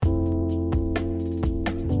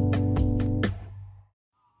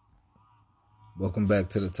Welcome back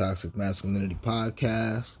to the Toxic Masculinity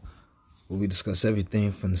Podcast, where we discuss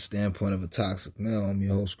everything from the standpoint of a toxic male. I'm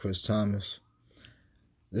your host, Chris Thomas.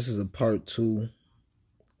 This is a part 2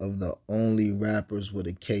 of the only rappers with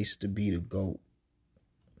a case to be the GOAT.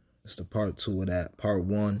 It's the part 2 of that. Part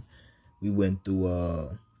 1, we went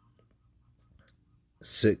through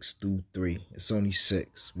 6 through 3. It's only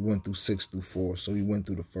 6. We went through 6 through 4, so we went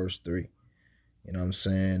through the first 3. You know what I'm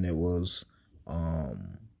saying? It was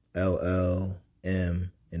LL,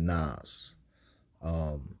 M, and Nas.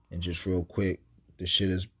 And just real quick, the shit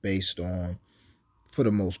is based on, for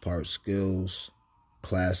the most part, skills,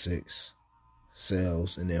 classics,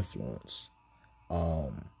 sales, and influence.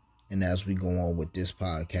 And as we go on with this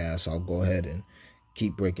podcast, I'll go ahead and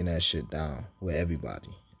keep breaking that shit down with everybody.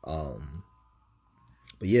 But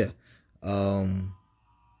yeah,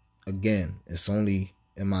 again, it's only,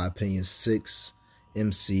 in my opinion, 6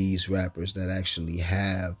 MCs, rappers that actually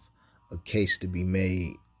have a case to be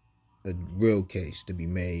made, a real case to be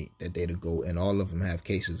made that they to go, and all of them have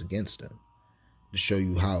cases against them to show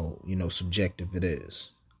you how, subjective it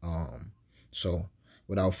is. So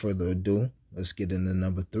without further ado, let's get into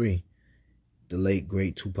number 3, the late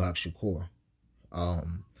great Tupac Shakur.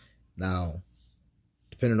 Now,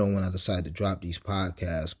 depending on when I decide to drop these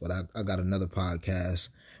podcasts, but I got another podcast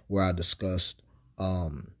where I discussed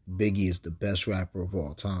Biggie is the best rapper of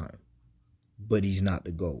all time, but he's not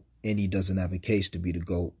the GOAT, and he doesn't have a case to be the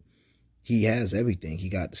GOAT. He has everything. He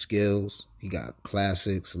got the skills, he got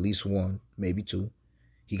classics, at least 1, maybe 2.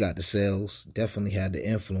 He got the sales, definitely had the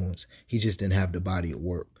influence. He just didn't have the body of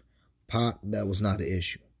work. Pac, that was not an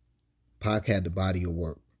issue. Pac had the body of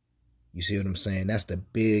work. You see what I'm saying? That's the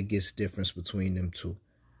biggest difference between them two.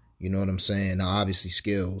 You know what I'm saying? Now, obviously,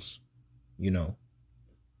 skills,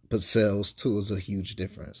 but sales, too, is a huge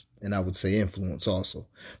difference. And I would say influence also.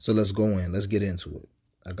 So let's go in. Let's get into it.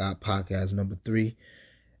 I got Pac as number 3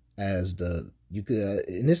 as and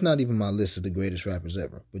it's not even my list of the greatest rappers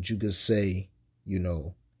ever, but you could say,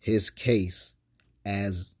 his case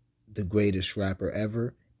as the greatest rapper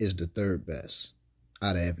ever is the 3rd best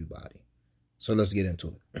out of everybody. So let's get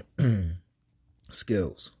into it.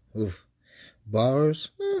 Skills. Oof.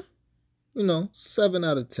 Bars, 7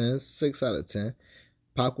 out of 10, 6 out of 10.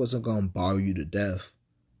 Pac wasn't going to bar you to death.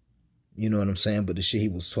 You know what I'm saying? But the shit he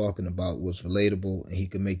was talking about was relatable, and he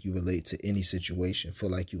could make you relate to any situation,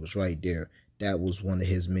 feel like you was right there. That was one of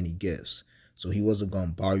his many gifts. So he wasn't going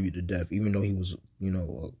to bar you to death, even though he was,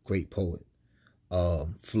 a great poet.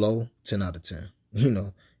 Flow, 10 out of 10.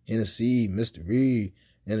 Hennessy, Mr. Reed,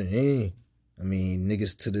 and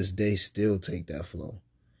niggas to this day still take that flow.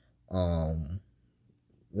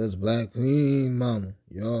 Was Black Queen Mama.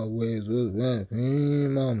 You always was Black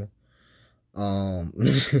Queen Mama.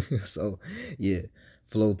 So, yeah.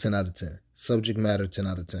 Flow, 10 out of 10. Subject matter, 10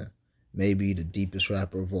 out of 10. Maybe the deepest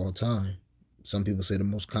rapper of all time. Some people say the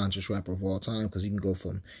most conscious rapper of all time, because he can go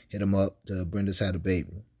from Hit 'Em Up to Brenda's Had a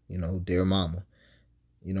Baby. Dear Mama.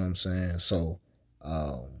 You know what I'm saying? So,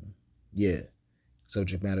 yeah.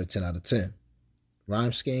 Subject matter, 10 out of 10.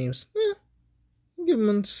 Rhyme schemes, give him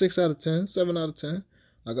a 6 out of 10, 7 out of 10.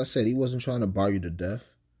 Like I said, he wasn't trying to bar you to death,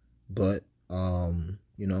 but,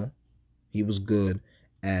 he was good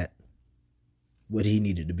at what he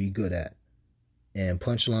needed to be good at. And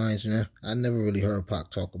punchlines, I never really heard Pac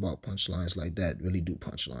talk about punchlines like that, really do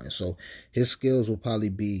punchlines. So his skills will probably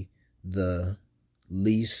be the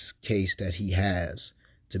least case that he has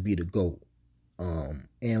to be the GOAT.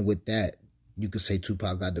 And with that, you could say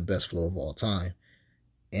Tupac got the best flow of all time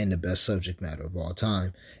and the best subject matter of all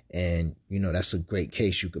time. And, that's a great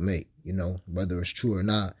case you could make, whether it's true or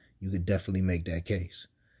not, you could definitely make that case.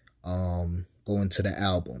 Going to the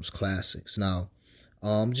albums, classics. Now,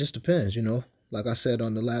 just depends, like I said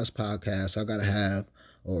on the last podcast, I gotta have,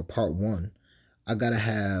 or part 1, I gotta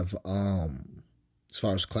have, as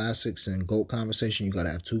far as classics and GOAT conversation, you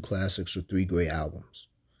gotta have 2 classics or 3 great albums.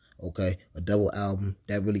 Okay, a double album,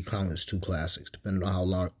 that really counts as 2 classics, depending on how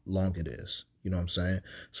long it is. You know what I'm saying?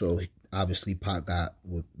 So, obviously, Pac got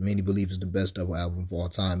what many believe is the best double album of all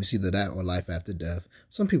time. It's either that or Life After Death.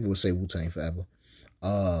 Some people would say Wu-Tang Forever.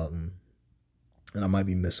 And I might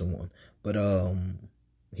be missing one. But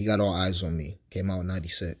he got All Eyes on Me. Came out in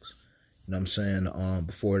 96. You know what I'm saying?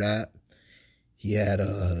 Before that, he had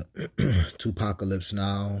Tupacalypse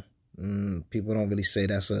Now. People don't really say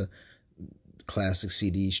that's a classic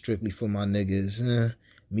CD. Strictly for My Niggas.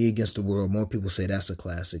 Me Against the World. More people say that's a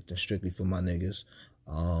classic than Strictly for My Niggas.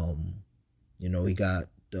 He got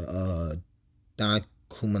the Don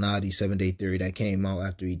Illuminati 7 Day Theory that came out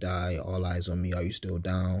after he died. All Eyes on Me, Are You Still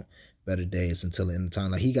Down? Better Days until the end of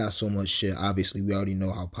time. Like, he got so much shit. Obviously, we already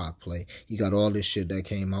know how Pac play. He got all this shit that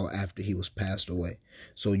came out after he was passed away.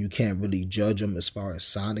 So you can't really judge him as far as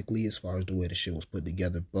sonically, as far as the way the shit was put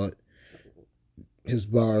together. But his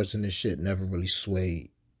bars and his shit never really swayed.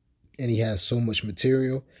 And he has so much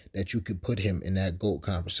material that you could put him in that GOAT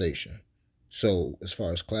conversation. So as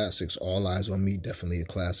far as classics, All Eyes on Me, definitely a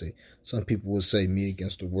classic. Some people would say Me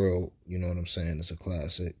Against the World, you know what I'm saying, is a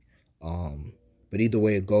classic. But either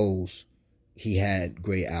way it goes, he had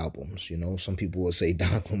great albums, you know. Some people would say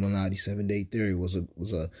Don Illuminati 7 Day Theory was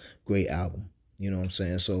a great album, you know what I'm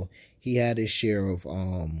saying. So he had his share of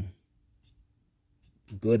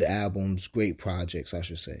good albums, great projects, I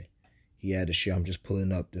should say. He had his share. I'm just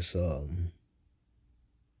pulling up this let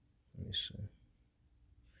me see.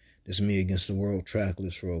 This Me Against the World track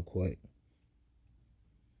list real quick.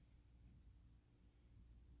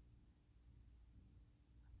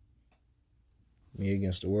 Me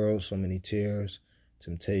Against the World, So Many Tears,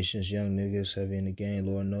 Temptations, Young Niggas, Heavy in the Game,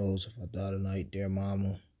 Lord Knows, If I Die Tonight, Dear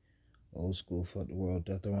Mama, Old School, Fuck the World,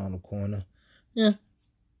 Death Around the Corner. Yeah,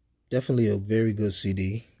 definitely a very good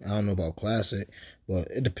CD. I don't know about classic, but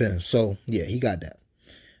it depends. So, yeah, he got that.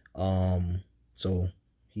 So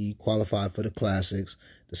he qualified for the classics.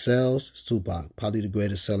 The sales, it's Tupac, probably the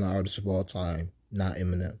greatest selling artist of all time, not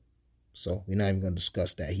Eminem. So we're not even going to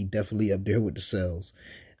discuss that. He definitely up there with the sales.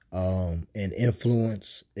 And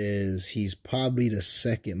influence is, he's probably the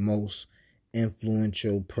second most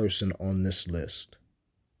influential person on this list.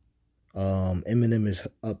 Eminem is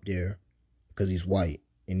up there because he's white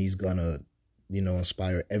and he's gonna, you know,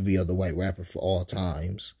 inspire every other white rapper for all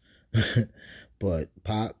times. But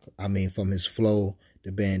Pac, I mean, from his flow,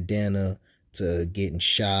 the bandana, to getting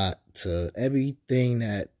shot, to everything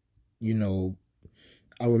that, you know,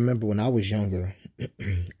 I remember when I was younger,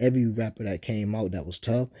 every rapper that came out that was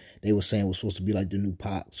tough, they were saying was supposed to be like the new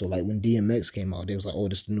Pac. So like when DMX came out, they was like, oh,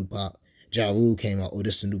 this the new Pac. Ja Rule came out, oh,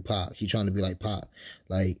 this the new Pac. He trying to be like Pac.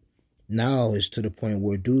 Like, now it's to the point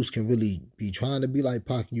where dudes can really be trying to be like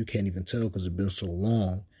Pac, and you can't even tell because it's been so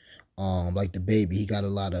long. Like the Baby, he got a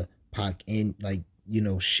lot of Pac in, like, you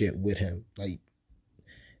know, shit with him. Like,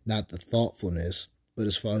 not the thoughtfulness, but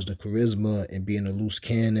as far as the charisma and being a loose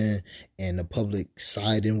cannon and the public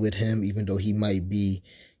siding with him, even though he might be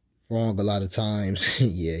wrong a lot of times,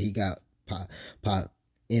 yeah, he got Pac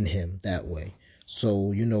in him that way.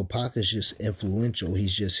 So, you know, Pac is just influential.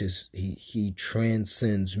 He's just he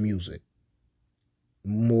transcends music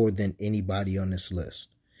more than anybody on this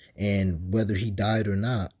list. And whether he died or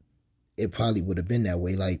not, it probably would have been that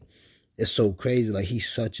way. Like, it's so crazy. Like, he's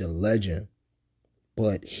such a legend.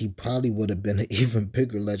 But he probably would have been an even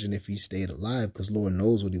bigger legend if he stayed alive, because Lord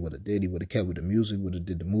knows what he would have did. He would have kept with the music, would have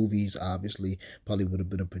did the movies, obviously. Probably would have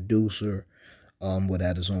been a producer, would have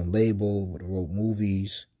had his own label, would have wrote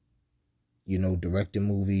movies, you know, directed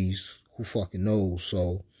movies. Who fucking knows?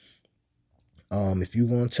 So, if you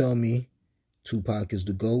gonna tell me Tupac is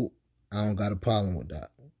the GOAT, I don't got a problem with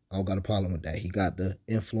that. I don't got a problem with that. He got the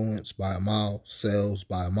influence by a mile, sales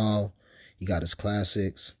by a mile. He got his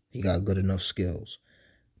classics. He got good enough skills.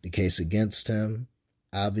 The case against him,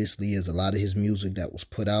 obviously, is a lot of his music that was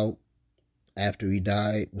put out after he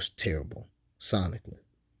died was terrible, sonically.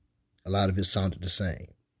 A lot of it sounded the same.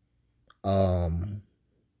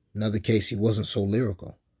 Another case, he wasn't so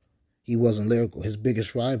lyrical. He wasn't lyrical. His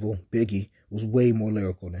biggest rival, Biggie, was way more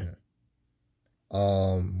lyrical than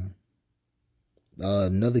him.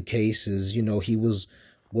 Another case is, you know, he was,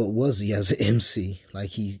 what was he as an MC? Like,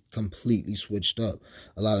 he completely switched up.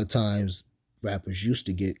 A lot of times, rappers used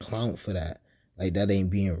to get clowned for that. Like, that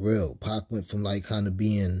ain't being real. Pac went from, like, kind of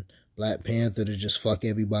being Black Panther to just fuck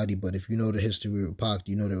everybody. But if you know the history of Pac,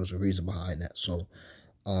 you know there was a reason behind that. So,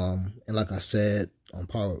 and like I said on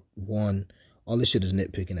part one, all this shit is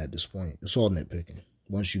nitpicking at this point. It's all nitpicking.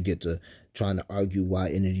 Once you get to trying to argue why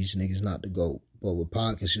any of these niggas not the GOAT. But with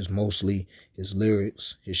Pac, it's just mostly his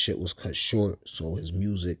lyrics. His shit was cut short, so his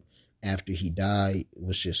music, after he died,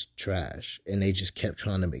 was just trash. And they just kept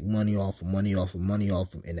trying to make money off him, and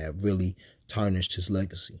that really tarnished his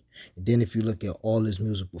legacy. And then if you look at all his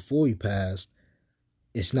music before he passed,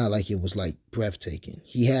 it's not like it was, like, breathtaking.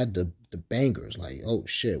 He had the bangers, like, oh,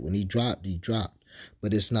 shit, when he dropped, he dropped.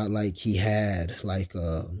 But it's not like he had, like,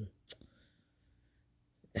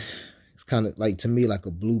 it's kind of, like, to me, like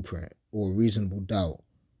a Blueprint or Reasonable Doubt.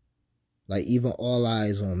 Like, even All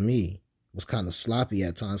Eyes on Me was kind of sloppy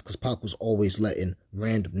at times because Pac was always letting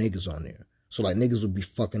random niggas on there. So, like, niggas would be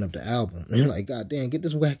fucking up the album. And you're like, God damn, get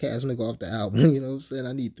this whack-ass nigga off the album. You know what I'm saying?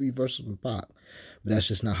 I need 3 verses from Pac. But that's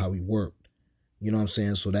just not how he worked. You know what I'm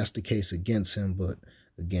saying? So that's the case against him. But,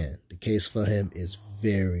 again, the case for him is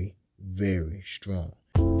very, very strong.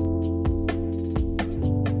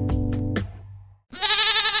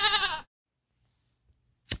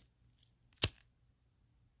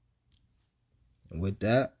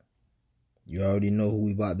 that, you already know who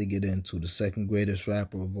we about to get into. The second greatest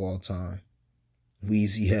rapper of all time.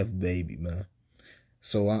 Weezy F Baby, man.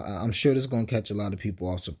 So I'm sure this is going to catch a lot of people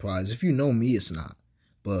off surprise. If you know me, it's not.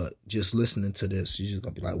 But just listening to this, you're just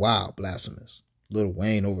going to be like, wow, blasphemous. Lil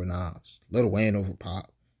Wayne over Nas. Lil Wayne over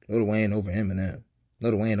Pop. Lil Wayne over Eminem.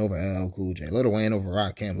 Lil Wayne over LL Cool J. Lil Wayne over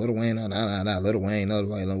Rakim. Lil Wayne, Lil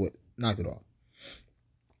Wayne, knock it off.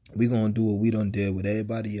 We're going to do what we done did with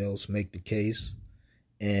everybody else, make the case.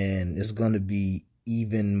 And it's going to be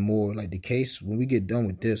even more like the case, when we get done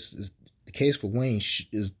with this, the case for Wayne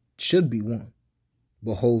should be won.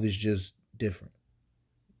 But Hove is just different.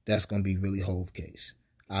 That's going to be really Hove case.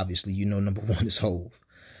 Obviously, you know number one is Hove.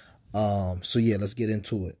 So yeah, let's get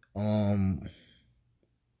into it.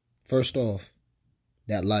 First off,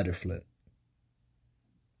 that lighter flip.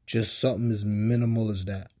 Just something as minimal as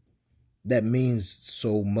that. That means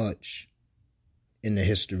so much in the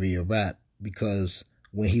history of rap, because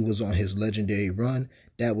when he was on his legendary run,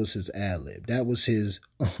 that was his ad-lib. That was his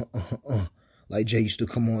like Jay used to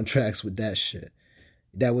come on tracks with that shit.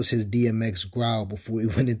 That was his DMX growl before he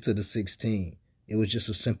went into the 16. It was just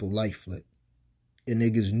a simple light flick. And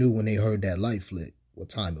niggas knew when they heard that light flick what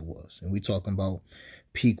time it was. And we talking about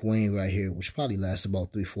peak Wayne right here, which probably lasts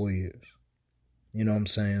about 3-4 years. You know what I'm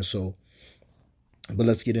saying? So, but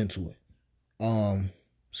let's get into it.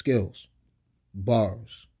 Skills,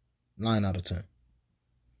 bars, 9 out of 10.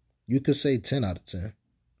 You could say 10 out of 10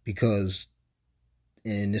 because,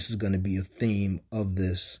 and this is going to be a theme of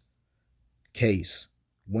this case,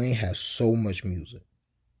 Wayne has so much music.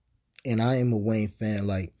 And I am a Wayne fan.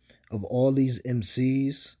 Like, of all these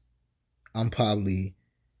MCs, I'm probably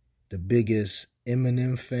the biggest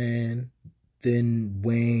Eminem fan, then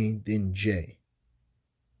Wayne, then Jay.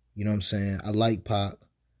 You know what I'm saying? I like Pac,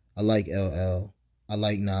 I like LL, I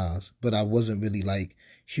like Nas, but I wasn't really like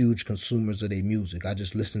huge consumers of their music. I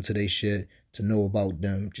just listened to their shit to know about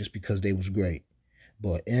them just because they was great.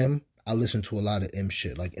 But I listened to a lot of M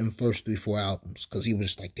shit, like M first 3-4 albums, because he was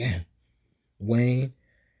just like, damn, Wayne,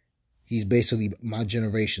 he's basically my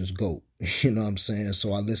generation's GOAT. You know what I'm saying?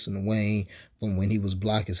 So I listened to Wayne from when he was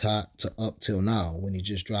Block is Hot to up till now, when he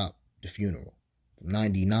just dropped The Funeral. From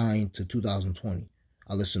 99 to 2020,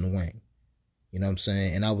 I listened to Wayne. You know what I'm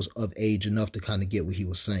saying? And I was of age enough to kind of get what he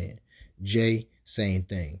was saying. Jay, same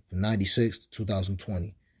thing. From 96 to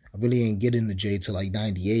 2020. I really ain't get into Jay till like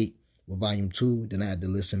 98 with Volume 2. Then I had to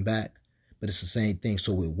listen back. But it's the same thing.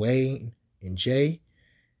 So with Wayne and Jay,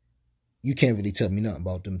 you can't really tell me nothing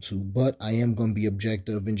about them two. But I am going to be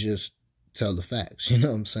objective and just tell the facts. You know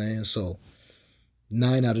what I'm saying? So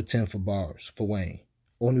 9 out of 10 for bars for Wayne.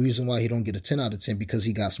 Only reason why he don't get a 10 out of 10 because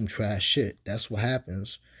he got some trash shit. That's what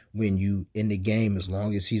happens when you in the game. As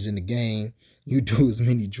long as he's in the game, you do as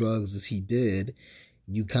many drugs as he did,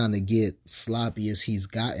 you kind of get sloppy as he's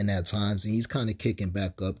gotten at times, and he's kind of kicking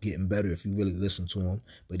back up, getting better if you really listen to him.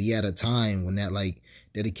 But he had a time when that like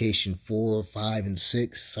Dedication 4, 5, and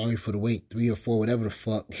 6, Sorry for the Wait, 3 or 4, whatever the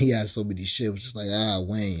fuck, he had so many shit. It was just like,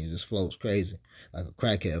 Wayne, this flow's crazy. Like a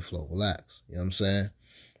crackhead flow, relax. You know what I'm saying?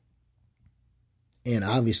 And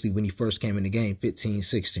obviously when he first came in the game, 15,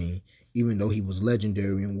 16, even though he was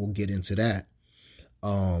legendary, and we'll get into that,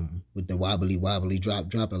 with the wobbly,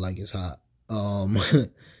 drop it like it's hot.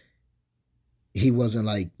 He wasn't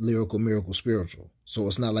like lyrical, miracle, spiritual. So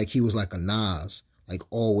it's not like he was like a Nas, like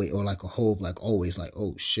always, or like a Hove, like always, like,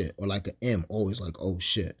 oh shit, or like an M, always like, oh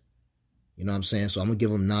shit. You know what I'm saying? So I'm gonna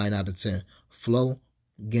give him 9 out of 10. Flow,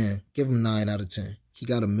 again, give him 9 out of 10. He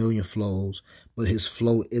got a million flows, but his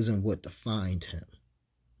flow isn't what defined him.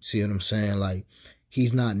 See what I'm saying? Like,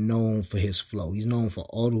 he's not known for his flow. He's known for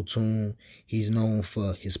auto-tune. He's known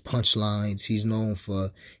for his punchlines. He's known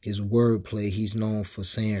for his wordplay. He's known for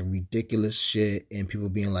saying ridiculous shit and people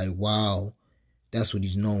being like, wow, that's what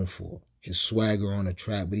he's known for. His swagger on the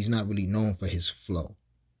track, but he's not really known for his flow.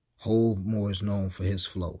 Hove more is known for his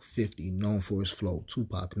flow. 50, known for his flow.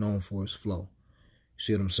 Tupac, known for his flow.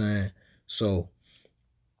 See what I'm saying? So,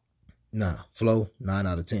 nah, flow, 9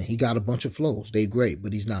 out of 10. He got a bunch of flows. They great,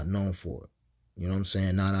 but he's not known for it. You know what I'm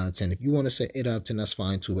saying? 9 out of 10. If you want to say 8 out of 10, that's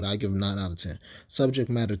fine too, but I give him 9 out of 10. Subject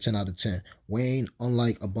matter, 10 out of 10. Wayne,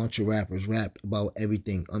 unlike a bunch of rappers, rapped about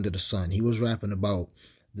everything under the sun. He was rapping about,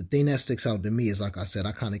 the thing that sticks out to me is, like I said,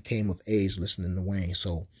 I kind of came of age listening to Wayne.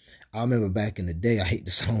 So I remember back in the day, I hate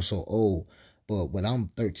to sound so old, but when I'm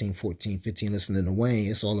 13, 14, 15 listening to Wayne,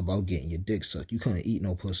 it's all about getting your dick sucked. You couldn't eat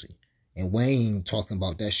no pussy. And Wayne talking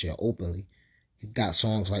about that shit openly. He got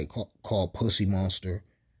songs like called Pussy Monster,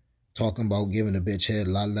 talking about giving a bitch head,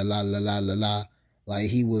 la la la la la la la, like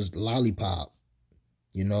he was Lollipop,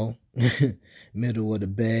 you know? Middle of the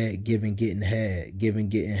bed, giving, getting head, giving,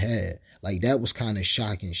 getting head. Like, that was kind of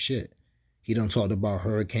shocking shit. He done talked about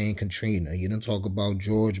Hurricane Katrina. He done talked about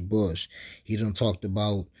George Bush. He done talked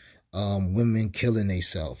about women killing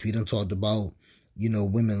themselves. He done talked about,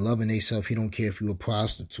 women loving themselves. He don't care if you're a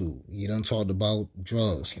prostitute. He done talked about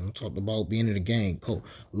drugs. He done talked about being in the gang. Cool.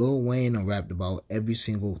 Lil Wayne done rapped about every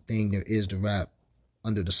single thing there is to rap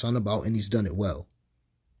under the sun about, and he's done it well.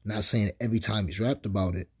 Not saying that every time he's rapped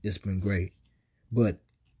about it, it's been great. But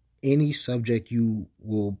any subject you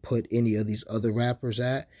will put any of these other rappers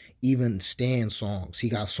at, even Stan songs, he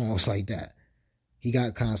got songs like that. He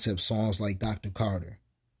got concept songs like Dr. Carter.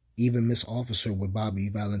 Even Miss Officer with Bobby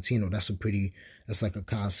Valentino, that's like a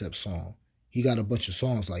concept song. He got a bunch of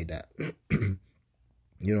songs like that. You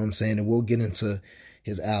know what I'm saying? And we'll get into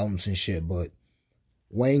his albums and shit, but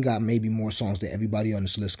Wayne got maybe more songs than everybody on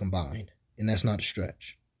this list combined. And that's not a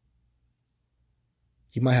stretch.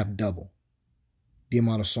 He might have double the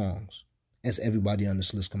amount of songs as everybody on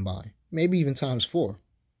this list combined. Maybe even times 4.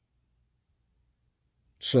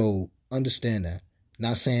 So understand that.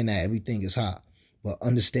 Not saying that everything is hot, but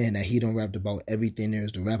understand that he done rapped about everything there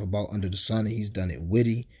is to rap about under the sun, and he's done it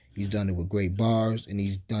witty, he's done it with great bars, and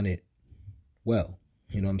he's done it well.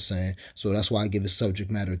 You know what I'm saying? So that's why I give his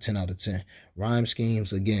subject matter a 10 out of 10. Rhyme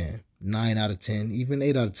schemes, again, 9 out of 10, even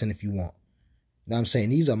 8 out of 10 if you want. You know what I'm saying?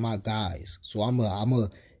 These are my guys. So I'm a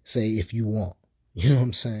say if you want. You know what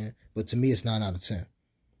I'm saying? But to me, it's 9 out of 10.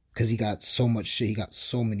 Because he got so much shit. He got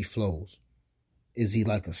so many flows. Is he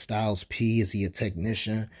like a Styles P? Is he a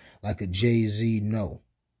technician? Like a Jay-Z? No.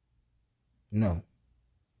 No.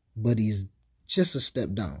 But he's just a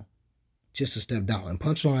step down. Just a step down. And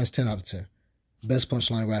Punchline's 10 out of 10. Best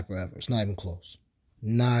punchline rapper ever. It's not even close.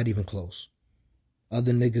 Not even close.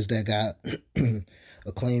 Other niggas that got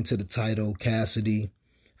a claim to the title, Cassidy,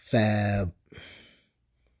 Fab,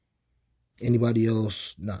 anybody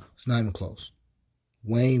else, nah, it's not even close.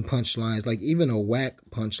 Wayne punchlines, like even a whack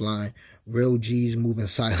punchline, Real G's moving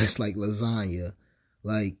silence like lasagna.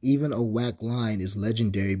 Like even a whack line is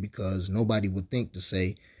legendary because nobody would think to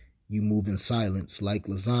say you move in silence like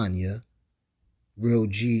lasagna. Real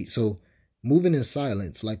G, so moving in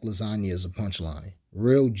silence like lasagna is a punchline.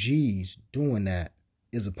 Real G's doing that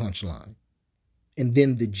is a punchline. And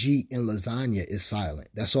then the G in lasagna is silent.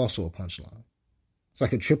 That's also a punchline. It's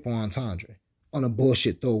like a triple entendre on a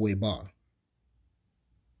bullshit throwaway bar.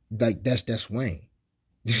 Like that's Wayne.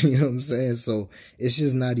 You know what I'm saying? So it's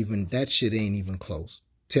just not even, that shit ain't even close.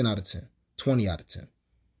 10 out of 10. 20 out of 10.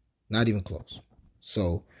 Not even close.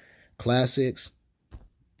 So classics,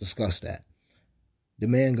 discuss that. The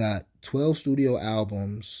man got 12 studio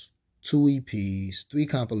albums, 2 EPs, 3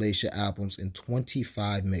 compilation albums, and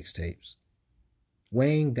 25 mixtapes.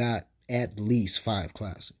 Wayne got at least 5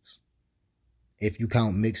 classics, if you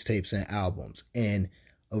count mixtapes and albums. And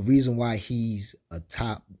a reason why he's a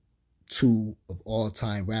top 2 of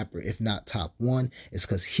all-time rapper, if not top 1, is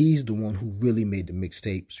because he's the one who really made the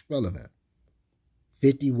mixtapes relevant.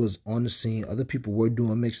 50 was on the scene. Other people were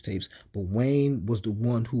doing mixtapes, but Wayne was the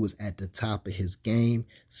one who was at the top of his game,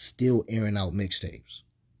 still airing out mixtapes,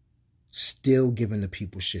 still giving the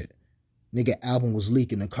people shit. Nigga, album was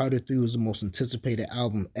leaking. The Carter 3 was the most anticipated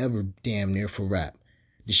album ever, damn near, for rap.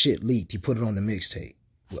 The shit leaked. He put it on the mixtape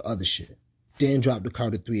with other shit. Then dropped the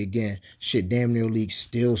Carter 3 again. Shit damn near leaked.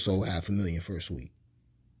 Still sold 500,000 first week.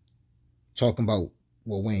 Talking about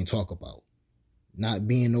what Wayne talk about. Not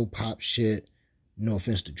being no pop shit. No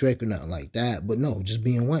offense to Drake or nothing like that. But no, just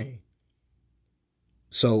being Wayne.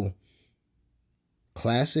 So,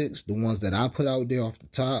 classics, the ones that I put out there off the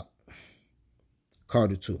top.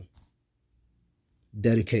 Carter 2.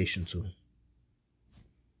 Dedication 2.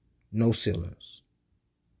 No Ceilings.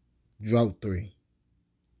 Drought 3.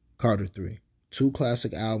 Carter 3. 2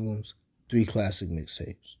 classic albums, 3 classic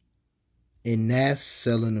mixtapes. And that's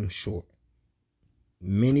selling them short.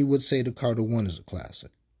 Many would say the Carter 1 is a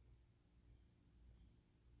classic.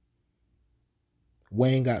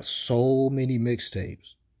 Wayne got so many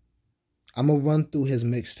mixtapes. I'm going to run through his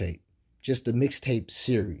mixtape. Just the mixtape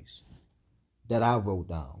series that I wrote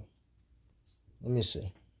down. Let me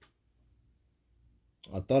see.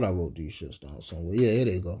 I thought I wrote these shits down somewhere. Yeah, here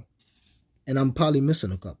they go. And I'm probably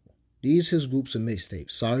missing a couple. These his groups of mixtapes.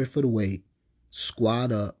 Sorry for the Wait.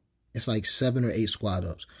 Squad Up. It's like 7 or 8 Squad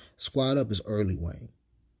Ups. Squad Up is early Wayne.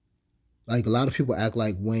 Like, a lot of people act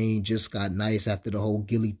like Wayne just got nice after the whole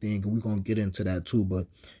Gilly thing, and we're going to get into that too. But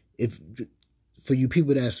if for you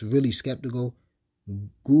people that's really skeptical,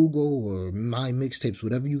 Google or my mixtapes,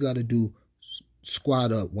 whatever you got to do,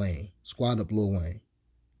 Squad Up Wayne. Squad Up Lil Wayne.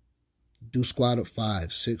 Do Squad Up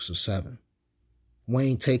 5, 6, or 7.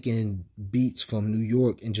 Wayne taking beats from New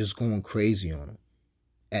York and just going crazy on them.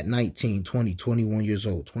 At 19, 20, 21 years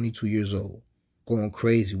old, 22 years old, going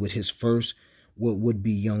crazy with his first, what would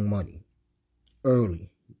be Young Money. Early.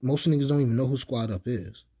 Most niggas don't even know who Squad Up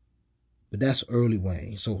is. But that's early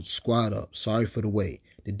Wayne. So Squad Up, Sorry for the Wait,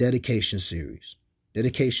 the Dedication series.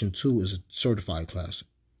 Dedication 2 is a certified classic.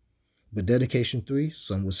 But Dedication 3,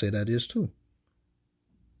 some would say that is too.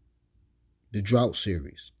 The Drought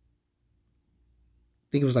series. I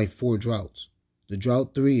think it was like 4 droughts. The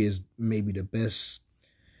Drought 3 is maybe the best.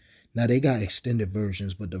 Now, they got extended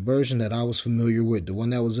versions, but the version that I was familiar with, the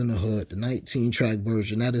one that was in the hood, the 19-track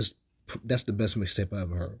version, that's the best mixtape I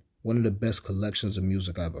ever heard. One of the best collections of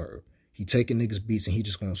music I ever heard. He taking niggas' beats and he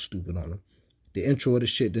just going stupid on them. The intro of the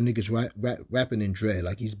shit, the niggas rapping in dread,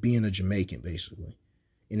 like he's being a Jamaican, basically.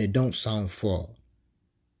 And it don't sound fraud.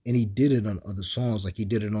 And he did it on other songs, like he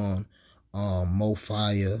did it on Mo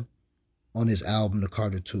Fire, on his album, The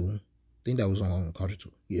Carter 2. I think that was on Carter 2.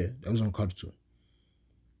 Yeah, that was on Carter 2.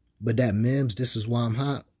 But that Mims, This Is Why I'm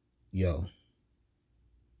Hot, yo,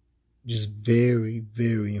 just very,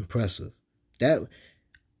 very impressive. That,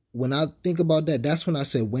 when I think about that, that's when I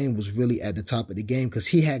said Wayne was really at the top of the game, because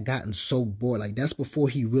he had gotten so bored. Like, that's before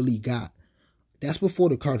he really got, that's before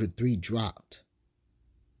the Carter 3 dropped.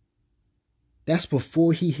 That's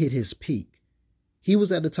before he hit his peak. He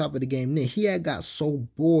was at the top of the game then. He had got so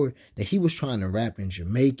bored that he was trying to rap in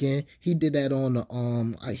Jamaican. He did that on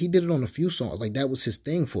the he did it on a few songs. Like, that was his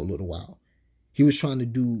thing for a little while. He was trying to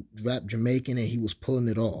do rap Jamaican and he was pulling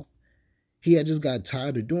it off. He had just got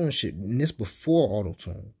tired of doing shit. And this before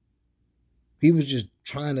auto-tune. He was just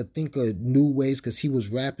trying to think of new ways because he was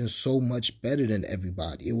rapping so much better than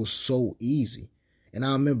everybody. It was so easy. And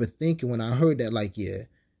I remember thinking when I heard that, like, yeah,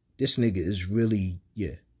 this nigga is really,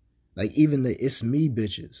 yeah. Like, even the It's Me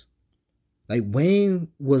bitches. Like, Wayne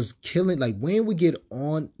was killing. Like, Wayne would get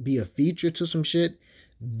on, be a feature to some shit,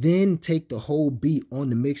 then take the whole beat on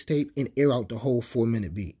the mixtape and air out the whole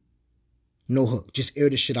 4-minute beat. No hook. Just air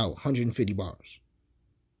the shit out. 150 bars.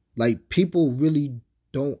 Like, people really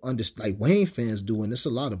don't understand. Like, Wayne fans do, and there's a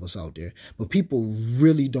lot of us out there, but people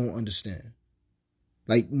really don't understand.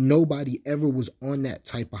 Like, nobody ever was on that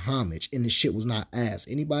type of homage, and the shit was not ass.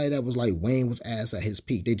 Anybody that was like Wayne was ass at his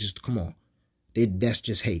peak, they just, come on. That's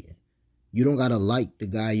just hating. You don't gotta like the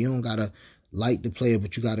guy, you don't gotta like the player,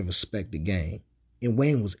 but you gotta respect the game. And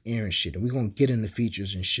Wayne was airing shit, and we're gonna get into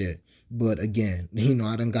features and shit. But again, you know,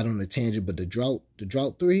 I done got on a tangent, but the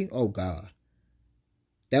Drought 3, oh God.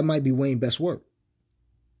 That might be Wayne's best work.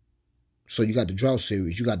 So you got the Drought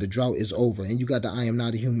series, you got the Drought Is Over, and you got the I Am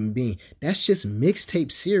Not a Human Being. That's just mixtape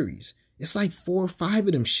series. It's like 4 or 5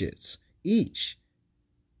 of them shits each.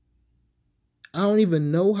 I don't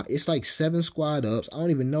even know. It's like 7 Squad Ups. I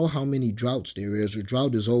don't even know how many Droughts there is or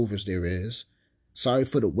Drought Is Overs there is. Sorry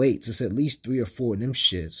for the Waits. It's at least 3 or 4 of them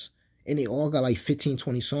shits. And they all got like 15,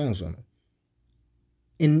 20 songs on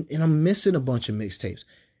them. And I'm missing a bunch of mixtapes.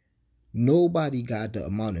 Nobody got the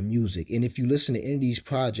amount of music. And if you listen to any of these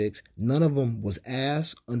projects, none of them was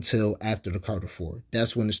ass until after the Carter 4.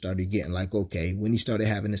 That's when it started getting like, okay, when he started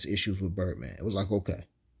having his issues with Birdman. It was like, okay.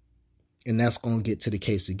 And that's going to get to the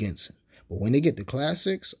case against him. But when they get the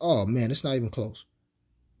classics, oh man, it's not even close.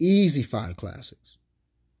 Easy 5 classics.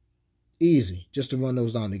 Easy. Just to run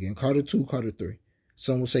those down again. Carter 2, Carter 3.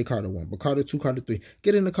 Some will say Carter 1, but Carter 2, Carter 3.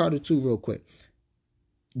 Get into Carter 2 real quick.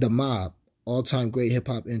 The Mob. All-time great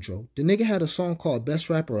hip-hop intro. The nigga had a song called Best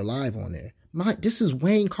Rapper Alive on there. This is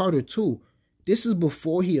Wayne Carter 2. This is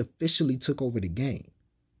before he officially took over the game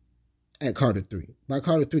at Carter 3. By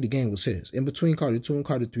Carter 3, the game was his. In between Carter 2 and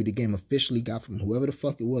Carter 3, the game officially got from whoever the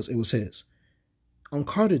fuck it was his. On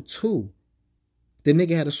Carter 2, the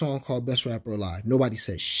nigga had a song called Best Rapper Alive. Nobody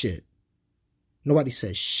said shit. Nobody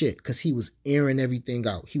said shit because he was airing everything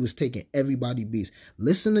out. He was taking everybody beats.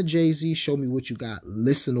 Listen to Jay-Z, Show Me What You Got.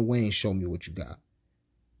 Listen to Wayne, Show Me What You Got.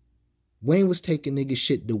 Wayne was taking nigga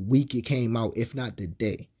shit the week it came out, if not the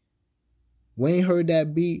day. Wayne heard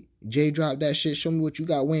that beat. Jay dropped that shit, Show Me What You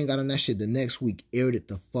Got. Wayne got on that shit the next week, aired it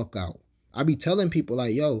the fuck out. I be telling people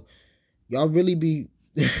like, yo, y'all really be...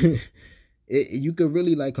 you could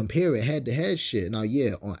really like compare it head-to-head shit. Now,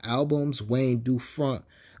 yeah, on albums, Wayne do front...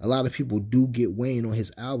 A lot of people do get Wayne on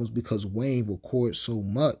his albums because Wayne records so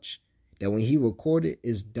much that when he recorded,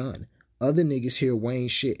 it's done. Other niggas hear Wayne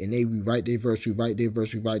shit and they rewrite their verse, rewrite their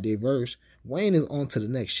verse, rewrite their verse. Wayne is on to the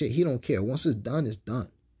next shit. He don't care. Once it's done, it's done.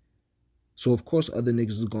 So, of course, other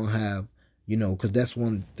niggas is going to have, you know, because that's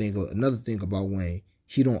one thing. Another thing about Wayne,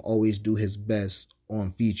 he don't always do his best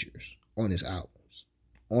on features on his albums.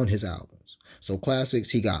 On his albums. So, classics,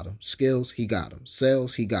 he got them. Skills, he got them.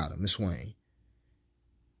 Sales, he got them. It's Wayne.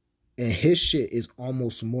 And his shit is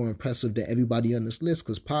almost more impressive than everybody on this list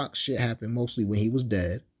because Pac shit happened mostly when he was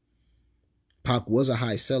dead. Pac was a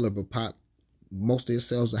high seller, but Pac, most of his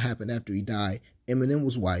sales that happened after he died. Eminem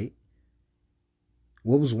was white.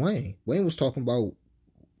 What was Wayne? Wayne was talking about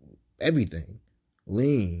everything.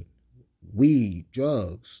 Lean, weed,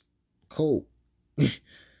 drugs, coke,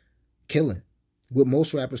 killing. What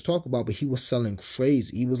most rappers talk about, but he was selling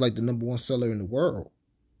crazy. He was like the #1 seller in the world.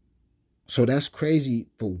 So that's crazy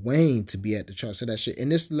for Wayne to be at the charts of that shit.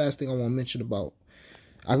 And this is the last thing I want to mention about.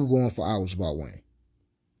 I could go on for hours about Wayne.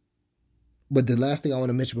 But the last thing I want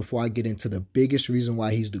to mention before I get into the biggest reason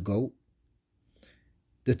why he's the GOAT.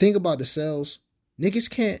 The thing about the sales, niggas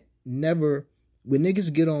can't never, when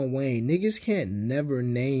niggas get on Wayne, niggas can't never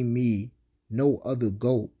name me no other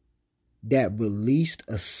GOAT that released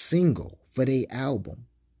a single for their album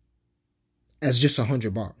as just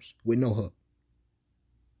 100 bars with no hook.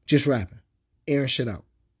 Just rapping, airing shit out.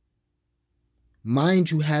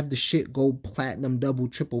 Mind you, have the shit go platinum, double,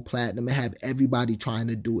 triple platinum, and have everybody trying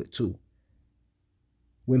to do it too.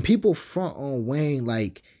 When people front on Wayne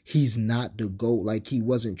like he's not the GOAT, like he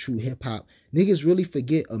wasn't true hip-hop, niggas really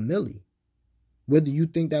forget a Milli. Whether you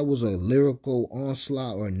think that was a lyrical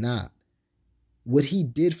onslaught or not, what he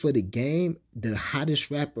did for the game, the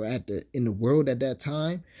hottest rapper in the world at that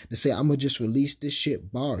time, to say, I'm going to just release this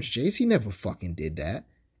shit bars. Jay-Z never fucking did that.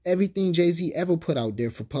 Everything Jay-Z ever put out there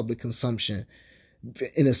for public consumption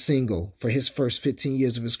in a single for his first 15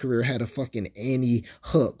 years of his career had a fucking Annie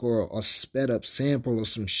hook or a sped up sample or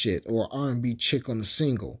some shit or R&B chick on the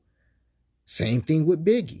single. Same thing with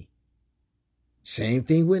Biggie. Same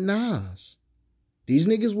thing with Nas. These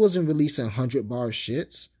niggas wasn't releasing 100 bar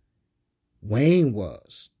shits. Wayne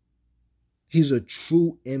was. He's a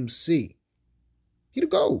true MC. He the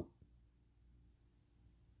GOAT.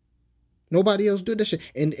 Nobody else did that shit.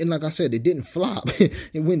 And like I said, it didn't flop.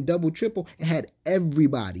 It went double, triple. It had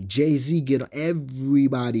everybody. Jay-Z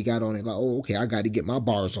everybody got on it. Like, oh, okay, I got to get my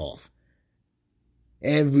bars off.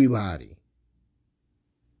 Everybody.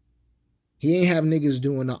 He ain't have niggas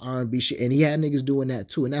doing the R&B shit. And he had niggas doing that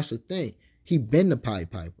too. And that's the thing. He been the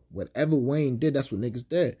Pied Piper. Whatever Wayne did, that's what niggas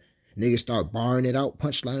did. Niggas start barring it out,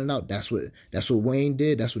 punchlining out. That's what Wayne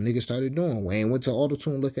did. That's what niggas started doing. Wayne went to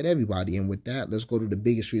Auto-Tune, look at everybody. And with that, let's go to the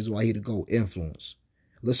biggest reason why he to go, influence.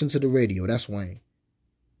 Listen to the radio. That's Wayne.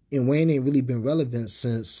 And Wayne ain't really been relevant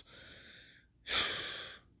since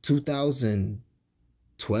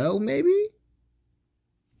 2012, maybe?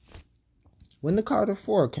 When the Carter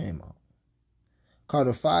 4 came out.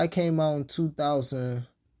 Carter 5 came out in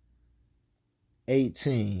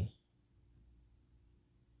 2018.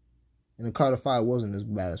 And the Carter 5 wasn't as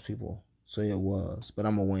bad as people say it was. But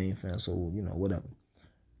I'm a Wayne fan, so, you know, whatever.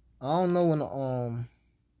 I don't know when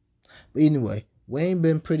but anyway, Wayne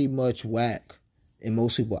been pretty much whack in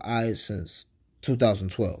most people's eyes since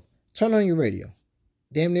 2012. Turn on your radio.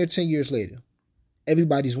 Damn near 10 years later.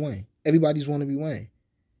 Everybody's Wayne. Everybody's want to be Wayne.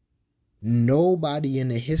 Nobody in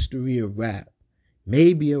the history of rap,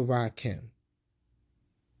 maybe a Rakim,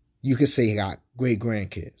 you could say he got great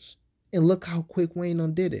grandkids. And look how quick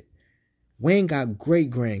Wayne did it. Wayne got great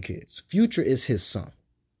grandkids. Future is his son.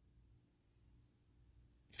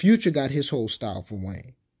 Future got his whole style from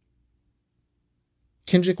Wayne.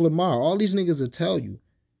 Kendrick Lamar, all these niggas will tell you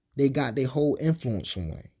they got their whole influence from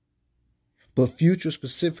Wayne. But Future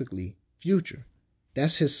specifically, Future,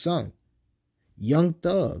 that's his son. Young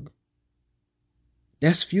Thug,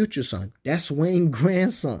 that's Future's son. That's Wayne's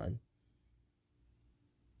grandson.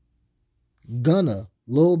 Gunna,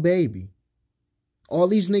 Lil Baby. All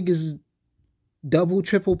these niggas double,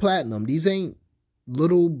 triple platinum. These ain't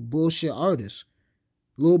little bullshit artists.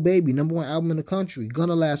 Lil Baby, #1 album in the country.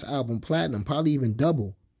 Gunna last album, platinum, probably even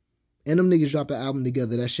double. And them niggas dropped an album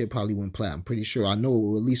together, that shit probably went platinum. Pretty sure. I know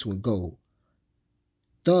it at least went gold.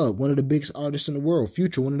 Thug, one of the biggest artists in the world.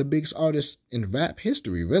 Future, one of the biggest artists in rap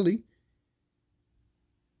history, really.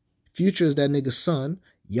 Future is that nigga's son.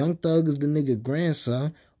 Young Thug is the nigga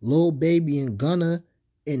grandson. Lil Baby and Gunna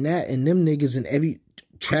and them niggas and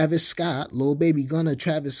Travis Scott, Lil Baby, Gunna,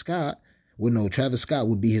 Travis Scott. Well, no, Travis Scott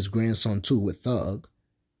would be his grandson too with Thug.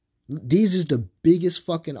 These is the biggest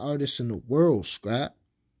fucking artists in the world, Scrap.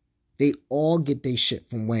 They all get their shit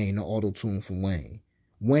from Wayne, the Auto-Tune from Wayne.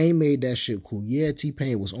 Wayne made that shit cool. Yeah,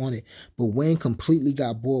 T-Pain was on it, but Wayne completely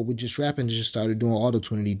got bored with just rapping and just started doing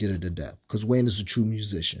Auto-Tune, and he did it to death. Because Wayne is a true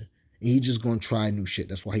musician. And he just gonna try new shit.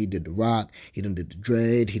 That's why he did the rock, he done did the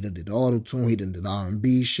dread, he done did the Auto-Tune, he done did the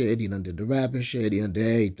R&B shit, he done did the rapping shit, he done did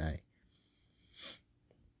everything.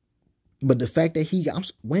 But the fact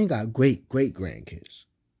that Wayne got great grandkids.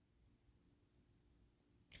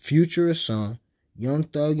 Future is son, Young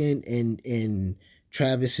Thug and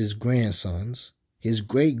Travis, his grandsons, his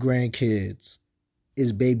great-grandkids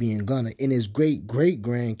is Baby and Gunna. And his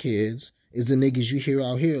great-great-grandkids is the niggas you hear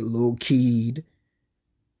out here. Lil Keed,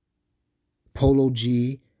 Polo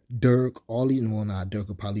G, Dirk, all these, well, not Dirk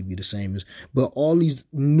will probably be the same as, but all these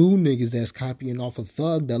new niggas that's copying off of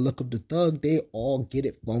Thug, that look up the Thug, they all get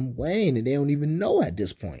it from Wayne, and they don't even know at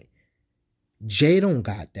this point. Jay don't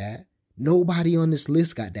got that. Nobody on this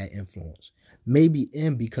list got that influence. Maybe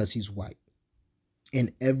M because he's white.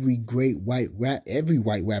 And every white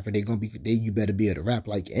rapper, you better be able to rap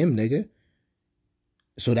like M, nigga.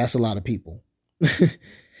 So that's a lot of people.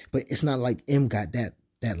 But it's not like M got that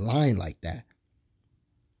line like that.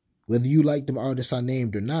 Whether you like them artists I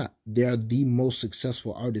named or not, they're the most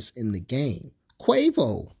successful artists in the game.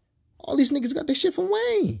 Quavo. All these niggas got their shit from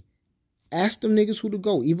Wayne. Ask them niggas who to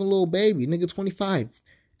go. Even Lil Baby, nigga 25.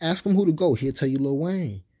 Ask him who to go. He'll tell you Lil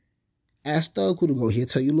Wayne. Ask Thug who to go. He'll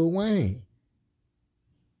tell you Lil Wayne.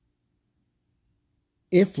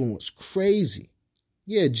 Influence, crazy.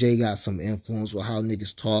 Yeah, Jay got some influence with how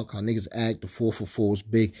niggas talk, how niggas act. The 444 is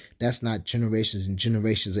big. That's not generations and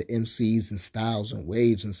generations of MCs and styles and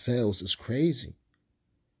waves and sales. It's crazy.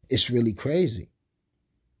 It's really crazy.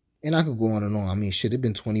 And I could go on and on. I mean, shit, it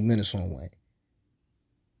been 20 minutes on Wayne.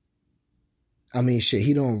 I mean, shit,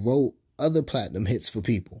 he done wrote other platinum hits for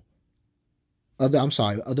people. Other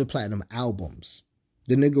platinum albums.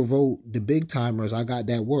 The nigga wrote the Big Timers, I Got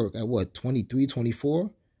That Work at what, 23,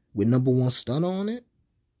 24? With #1 Stunner on it?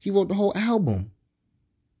 He wrote the whole album.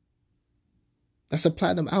 That's a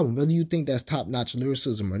platinum album. Whether you think that's top-notch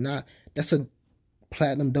lyricism or not, that's a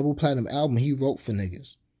platinum, double platinum album he wrote for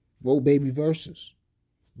niggas. Wrote baby verses.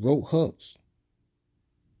 Wrote hooks.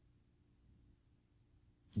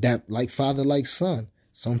 That Like Father Like Son.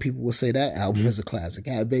 Some people will say that album is a classic.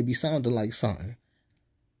 Had Baby sounded like something.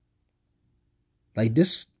 Like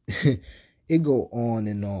this, it go on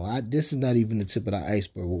and on. This is not even the tip of the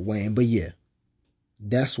iceberg with Wayne. But yeah,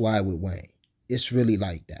 that's why with Wayne. It's really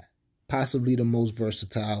like that. Possibly the most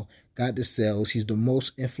versatile. Got the sales. He's the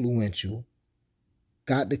most influential.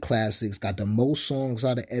 Got the classics. Got the most songs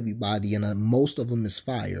out of everybody. And most of them is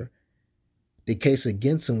fire. The case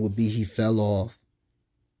against him would be he fell off.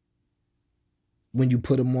 When you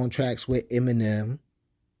put him on tracks with Eminem,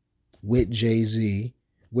 with Jay-Z,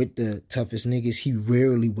 with the toughest niggas, he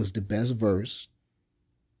rarely was the best verse.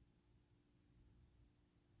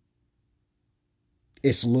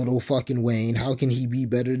 It's little fucking Wayne. How can he be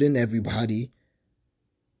better than everybody?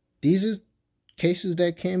 These are cases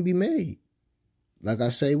that can be made. Like I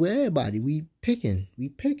say with everybody, we picking.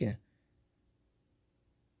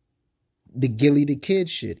 The Gilly the Kid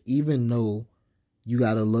shit, even though you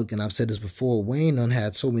gotta look, and I've said this before, Wayne done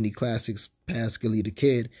had so many classics past Gilly the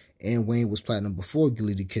Kid, and Wayne was platinum before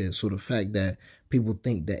Gilly the Kid. So the fact that people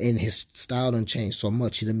think that, and his style done changed so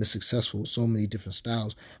much, he done been successful with so many different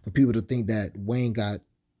styles, for people to think that Wayne got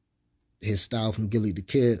his style from Gilly the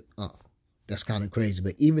Kid, that's kind of crazy.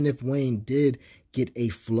 But even if Wayne did get a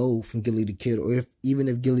flow from Gilly the Kid, or even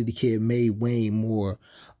if Gilly the Kid made Wayne more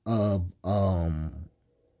of an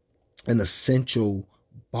essential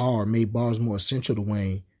bar, made bars more essential to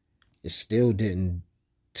Wayne, it still didn't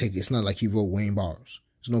take, it's not like he wrote Wayne bars.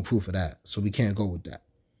 There's no proof of that. So we can't go with that.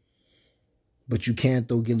 But you can't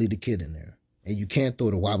throw Gilly the Kid in there. And you can't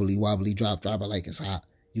throw the wobbly, wobbly, drop it like it's hot.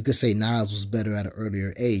 You could say Nas was better at an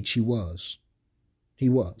earlier age. He was.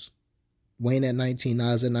 Wayne at 19,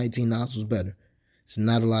 Nas at 19, Nas was better. There's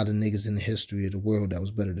not a lot of niggas in the history of the world that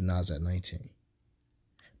was better than Nas at 19.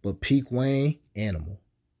 But peak Wayne, Animal.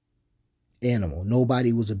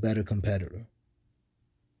 Nobody was a better competitor.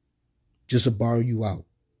 Just to bar you out.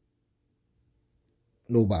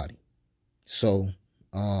 Nobody. So,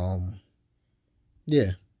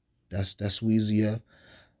 yeah, that's Weezy F.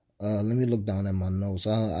 Let me look down at my notes.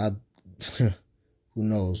 I who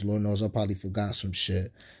knows? Lord knows I probably forgot some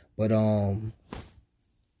shit. But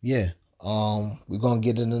yeah. We're gonna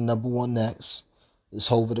get into #1 next. It's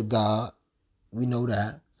Hova the God. We know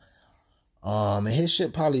that. And his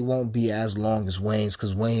shit probably won't be as long as Wayne's,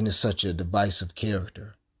 because Wayne is such a divisive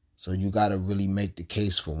character. So you gotta really make the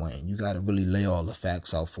case for Wayne. You gotta really lay all the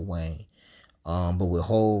facts out for Wayne. But with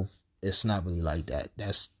Hov, it's not really like that.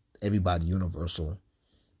 That's everybody universal.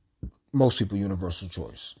 Most people universal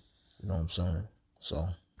choice. You know what I'm saying? So,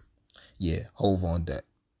 yeah, Hov on deck.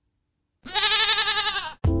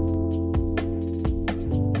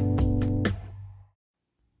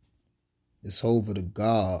 It's Hova the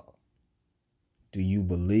God. Do you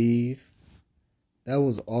believe? That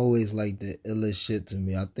was always like the illest shit to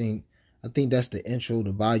me. I think that's the intro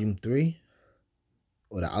to volume 3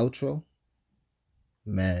 or the outro.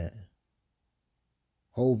 Man,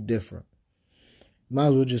 Hov different. might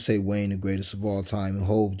as well just say Wayne the greatest of all time, and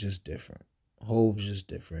Hove just different. Hove just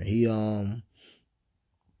different. He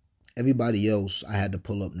everybody else I had to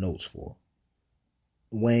pull up notes for.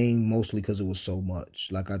 Wayne mostly because it was so much.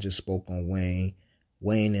 Like I just spoke on Wayne.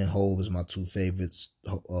 Wayne and Hove is my two favorites.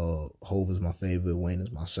 Hove is my favorite. Wayne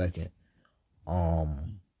is my second. But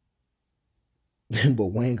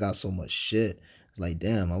Wayne got so much shit. It's like,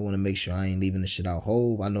 damn, I want to make sure I ain't leaving the shit out.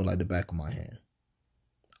 Hove, I know like the back of my hand.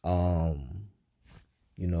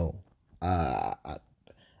 You know, I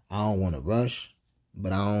don't want to rush,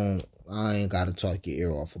 but I ain't got to talk your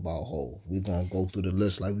ear off about Hove. We gonna go through the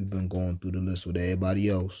list like we've been going through the list with everybody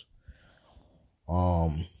else.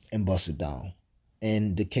 And bust it down.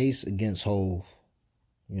 And the case against Hove,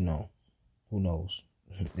 you know, who knows?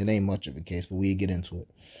 It ain't much of a case, but we'll get into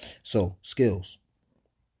it. So, skills.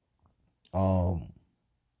 Bars.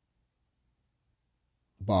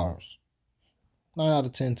 9 out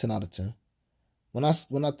of 10, 10 out of 10. When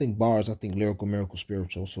I think bars, I think lyrical, miracle,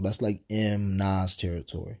 spiritual. So that's like M, Nas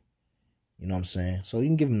territory. You know what I'm saying? So you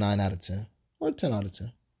can give him 9 out of 10. Or 10 out of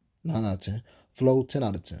 10. 9 out of 10. Flow, 10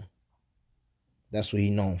 out of 10. That's what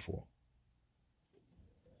he's known for.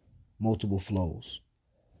 Multiple flows.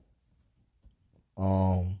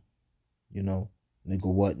 You know,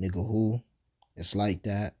 nigga what, nigga who. It's like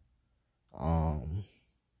that.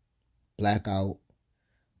 Blackout.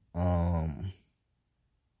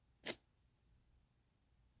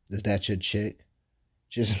 Is that your chick?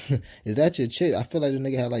 Just is that your chick? I feel like the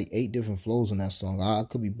nigga had like 8 different flows in that song. I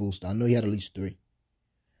could be boosted. I know he had at least 3.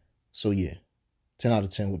 So yeah, 10 out of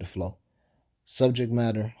 10 with the flow. Subject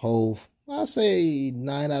matter, Hove. I'll say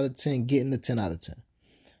 9 out of 10, getting the 10 out of 10.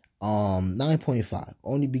 9.5,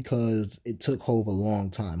 only because it took Hove a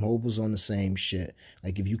long time. Hove was on the same shit.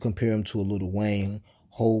 Like if you compare him to a Lil Wayne,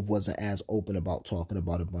 Hove wasn't as open about talking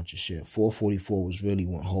about a bunch of shit. 444 was really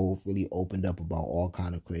when Hove really opened up about all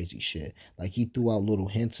kind of crazy shit. Like he threw out little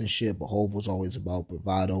hints and shit, but Hove was always about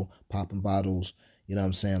bravado, popping bottles. You know what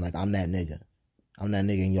I'm saying? Like I'm that nigga. I'm that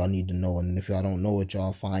nigga and y'all need to know. And if y'all don't know it,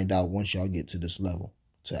 y'all find out once y'all get to this level.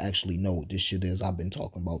 To actually know what this shit is I've been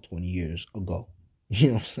talking about 20 years ago. You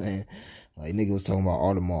know what I'm saying? Like nigga was talking about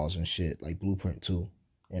Audemars and shit, like Blueprint 2.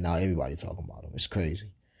 And now everybody talking about him. It's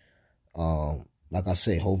crazy. Like I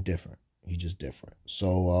say, Hove different. He just different.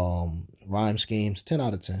 So rhyme schemes, 10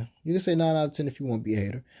 out of 10. You can say 9 out of 10 if you want to be a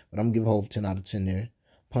hater. But I'm gonna give Hove 10 out of 10 there.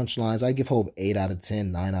 Punchlines, I give Hove 8 out of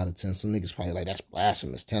 10, 9 out of 10. Some niggas probably like, that's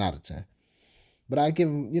blasphemous, 10 out of 10. But I give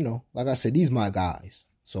him, you know, like I said, these my guys.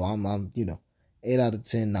 So I'm you know, 8 out of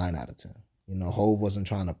 10, 9 out of 10. You know, Hove wasn't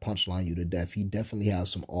trying to punchline you to death. He definitely has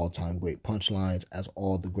some all-time great punchlines, as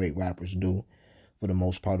all the great rappers do, for the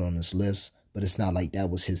most part on this list. But it's not like that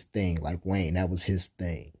was his thing. Like Wayne, that was his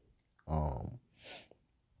thing.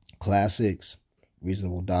 Classics,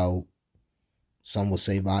 Reasonable Doubt. Some would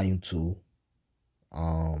say Volume 2.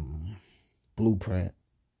 Blueprint.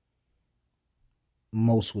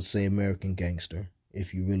 Most would say American Gangster,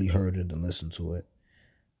 if you really heard it and listened to it.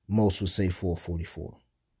 Most would say 444.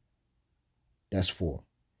 That's 4.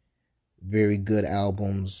 Very good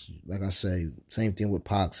albums. Like I say, same thing with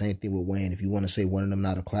Pac, same thing with Wayne. If you want to say one of them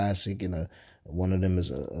not a classic and one of them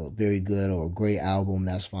is a very good or a great album,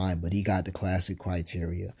 that's fine. But he got the classic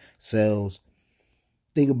criteria. Sells.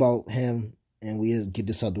 Think about him, and we'll get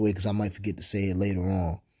this out the way because I might forget to say it later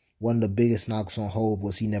on. One of the biggest knocks on Hove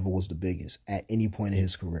was he never was the biggest at any point in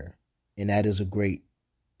his career. And that is a great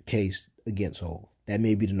case against Hove. That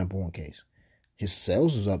may be the number 1 case. His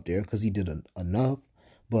sales is up there because he did enough.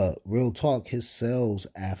 But real talk, his sales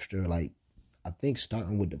after, like, I think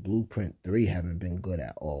starting with the Blueprint 3 haven't been good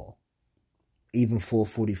at all. Even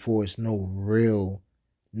 444, it's no real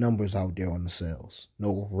numbers out there on the sales.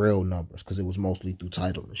 No real numbers because it was mostly through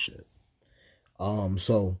Tidal and shit.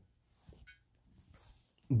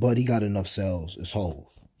 But he got enough sales. It's Hove.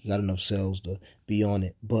 He got enough sales to be on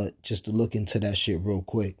it. But just to look into that shit real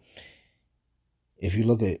quick. If you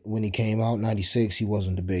look at when he came out, 96, he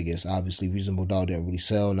wasn't the biggest. Obviously, Reasonable Doubt didn't really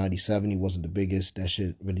sell. 97, he wasn't the biggest. That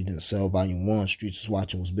shit really didn't sell. Volume 1, Streets Was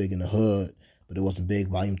Watching was big in the hood, but it wasn't big.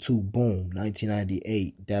 Volume 2, boom,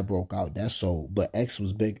 1998, that broke out. That sold. But X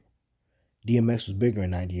was bigger. DMX was bigger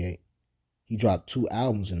in 98. He dropped 2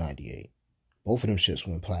 albums in 98. Both of them shits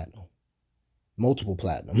went platinum. Multiple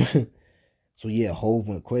platinum. So yeah, Hove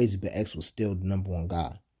went crazy, but X was still the number 1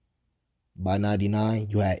 guy. By 99,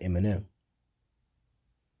 you had Eminem,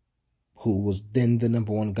 who was then the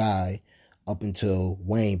number 1 guy up until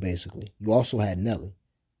Wayne, basically. You also had Nelly,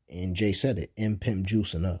 and Jay said it, M Pimp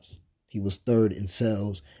Juice and Us. He was 3rd in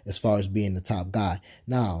sales as far as being the top guy.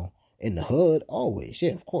 Now, in the hood, always,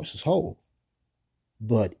 yeah, of course, it's Hove.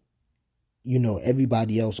 But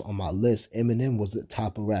everybody else on my list, Eminem was the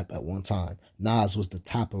top of rap at one time. Nas was the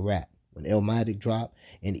top of rap when Illmatic dropped,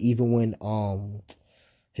 and even when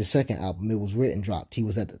his second album, It Was Written, dropped, he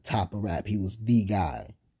was at the top of rap. He was the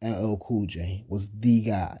guy. LL Cool J was the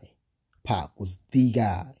guy. Pac was the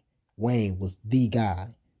guy. Wayne was the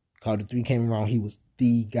guy. Carter 3 came around, he was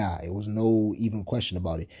the guy. It was no even question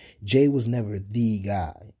about it. Jay was never the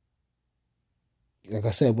guy. Like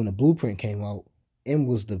I said, when the Blueprint came out, M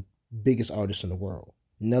was the biggest artist in the world.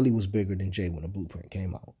 Nelly was bigger than Jay when the Blueprint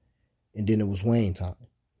came out. And then it was Wayne time.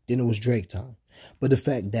 Then it was Drake time. But the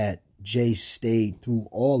fact that Jay stayed through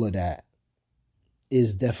all of that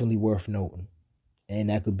is definitely worth noting. And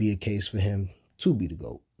that could be a case for him to be the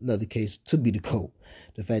GOAT. Another case to be the GOAT.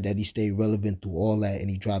 The fact that he stayed relevant through all that and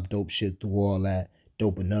he dropped dope shit through all that,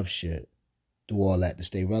 dope enough shit through all that to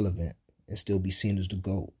stay relevant and still be seen as the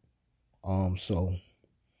GOAT. So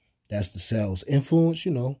that's the sales. Influence,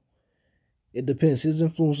 it depends. His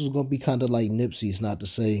influence is going to be kind of like Nipsey's, not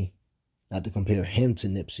to compare him to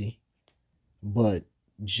Nipsey. But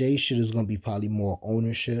Jay shit is going to be probably more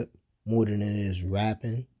ownership, more than it is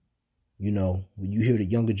rapping. When you hear the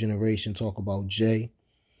younger generation talk about Jay,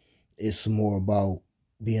 it's more about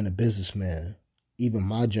being a businessman. Even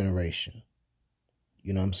my generation.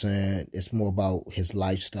 You know what I'm saying? It's more about his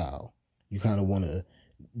lifestyle. You kind of want to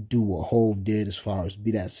do what Hove did as far as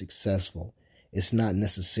be that successful. It's not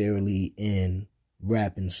necessarily in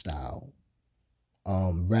rapping style,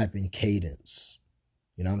 rapping cadence.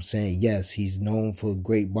 You know what I'm saying? Yes, he's known for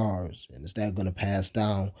great bars. And is that going to pass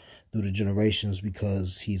down through the generations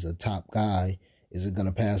because he's a top guy? Is it going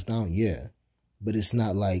to pass down? Yeah. But it's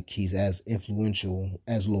not like he's as influential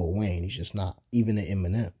as Lil Wayne. He's just not. Even the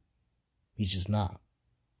Eminem. He's just not.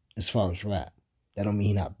 As far as rap. That don't mean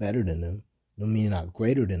he's not better than them. Don't mean he's not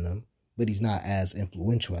greater than them. But he's not as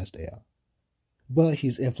influential as they are. But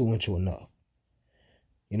he's influential enough.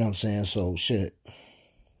 You know what I'm saying? So, shit.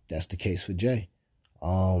 That's the case for Jay.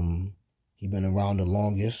 He been around the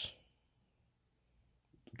longest.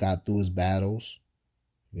 Got through his battles.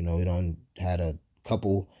 He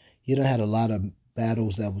done had a lot of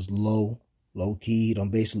battles that was low key. He done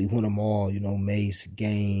basically won them all. Mace,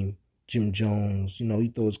 Game, Jim Jones. He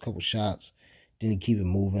throws a couple shots. Then he keep it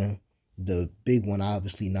moving. The big one,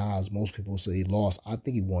 obviously, Nas. Most people say he lost. I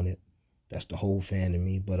think he won it. That's the whole fan in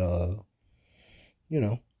me. But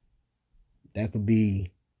that could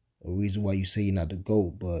be a reason why you say you're not the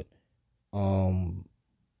GOAT. But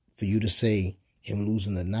for you to say him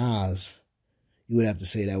losing to Nas, you would have to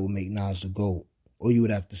say that would make Nas the GOAT. Or you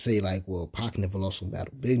would have to say, like, well, Pac never lost a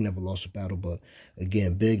battle. Big never lost a battle. But,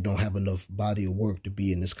 again, Big don't have enough body of work to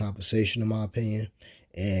be in this conversation, in my opinion.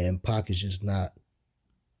 And Pac is just not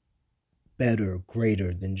better,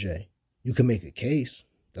 greater than Jay. You can make a case.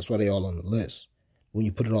 That's why they all on the list. When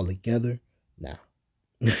you put it all together, nah.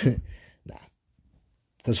 Nah.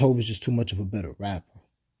 Because Hov is just too much of a better rapper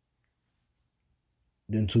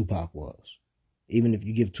than Tupac was. Even if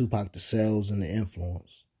you give Tupac the sales and the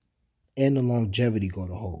influence and the longevity go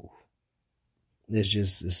to Hov. It's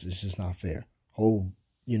just not fair. Hov,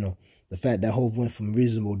 the fact that Hov went from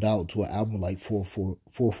Reasonable Doubt to an album like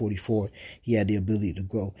 444, he had the ability to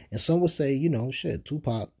grow. And some would say,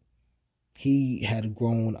 Tupac, he had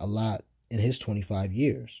grown a lot in his 25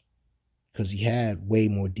 years. Because he had way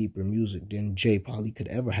more deeper music than Jay probably could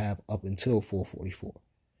ever have up until 444.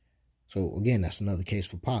 So, again, that's another case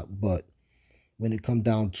for Pac. But when it comes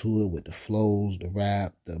down to it with the flows, the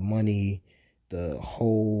rap, the money, the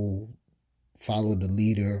whole follow the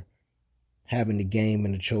leader, having the game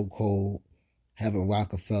in the chokehold, having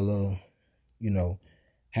Rockefeller,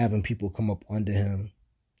 having people come up under him,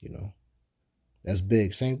 that's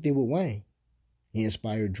big. Same thing with Wayne. He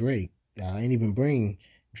inspired Drake. I ain't even bring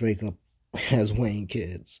Drake up as Wayne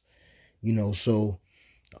kids, so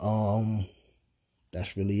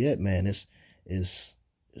that's really it, man. It's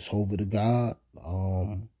Hov the God.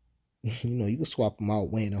 You can swap them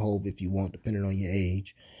out, Wayne and Hov, if you want, depending on your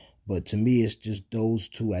age. But to me, it's just those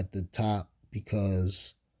two at the top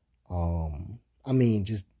because,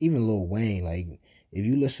 just even Lil Wayne, like, if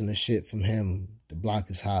you listen to shit from him, The Block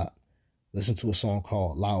Is Hot, listen to a song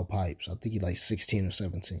called Loud Pipes. I think he's like 16 or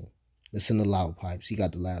 17. Listen to Loud Pipes. He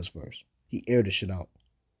got the last verse. He aired the shit out.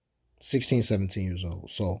 16, 17 years old.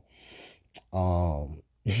 So,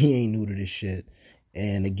 he ain't new to this shit.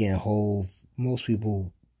 And again, Hov, most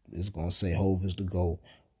people is going to say Hov is the GOAT.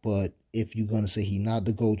 But if you're going to say he not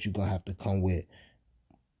the GOAT, you're going to have to come with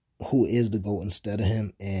who is the GOAT instead of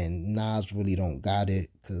him. And Nas really don't got it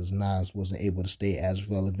because Nas wasn't able to stay as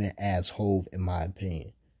relevant as Hov, in my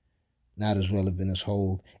opinion. Not as relevant as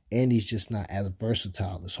Hov. And he's just not as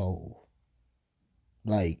versatile as Hov.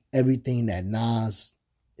 Like everything that Nas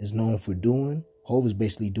is known for doing, Hov is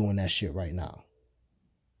basically doing that shit right now.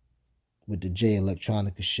 With the J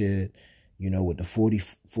Electronica shit, with the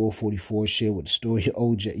 4444 shit, with the story of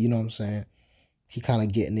OJ, you know what I'm saying? He kind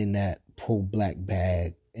of getting in that pro-black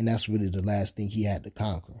bag, and that's really the last thing he had to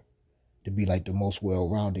conquer, to be like the most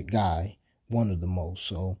well-rounded guy, one of the most.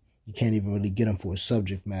 So you can't even really get him for his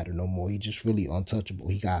subject matter no more. He just really untouchable.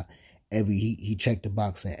 He got he checked the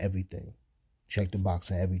box and everything. Checked the box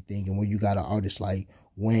and everything. And when you got an artist like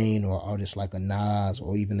Wayne or artists like a Nas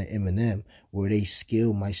or even an Eminem, where they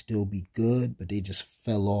skill might still be good, but they just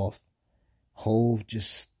fell off. Hov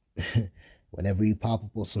just whenever he pop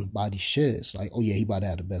up on somebody's shit, it's like, oh yeah, he about to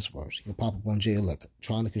have the best verse. He can pop up on Jay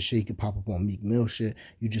Electronica shit, he can pop up on Meek Mill shit.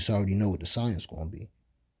 You just already know what the science gonna be.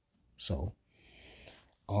 So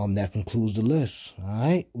that concludes the list.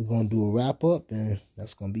 Alright, we're gonna do a wrap up and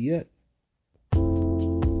that's gonna be it.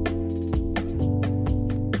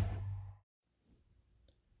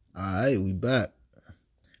 Alright, we back.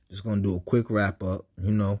 Just gonna do a quick wrap up.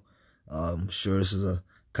 I'm sure this is a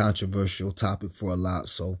controversial topic for a lot,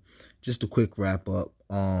 so just a quick wrap up.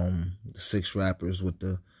 The 6 rappers with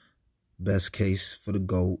the best case for the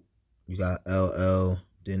GOAT. You got LL,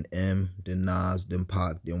 then M, then Nas, then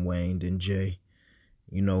Pac, then Wayne, then Jay.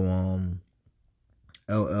 LL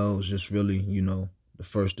is just really, the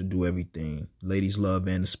first to do everything. Ladies love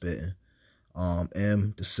and the spitting.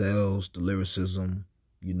 M, the sales, the lyricism,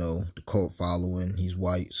 the cult following. He's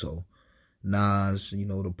white, so Nas,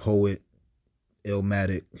 the poet,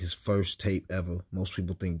 Illmatic, his first tape ever. Most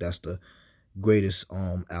people think that's the greatest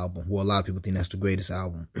album. Well, a lot of people think that's the greatest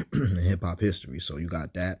album in hip-hop history. So you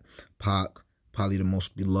got that. Pac, probably the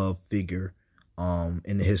most beloved figure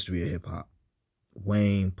in the history of hip-hop.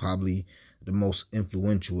 Wayne, probably the most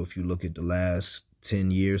influential if you look at the last 10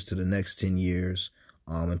 years to the next 10 years.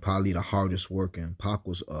 And probably the hardest working. Pac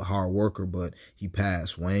was a hard worker, but he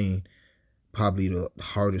passed. Wayne, probably the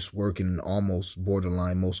hardest working and almost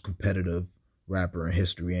borderline most competitive rapper in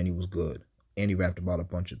history, and he was good. And he rapped about a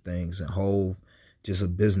bunch of things. And Hov, just a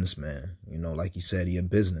businessman. Like he said, he a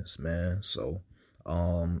businessman. So,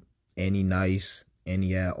 and he nice, and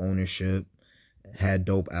he had ownership, had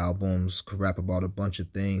dope albums, could rap about a bunch of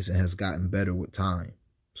things, and has gotten better with time.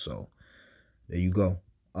 So, there you go.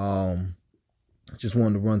 Just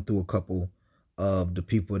wanted to run through a couple of the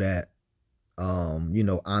people that,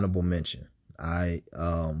 honorable mention.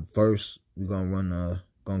 First, we're gonna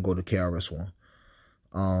go to KRS-One.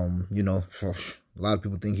 For a lot of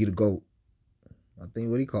people think he the GOAT. I think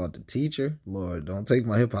what he called the teacher. Lord, don't take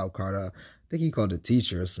my hip hop card out. I think he called the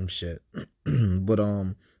teacher or some shit. But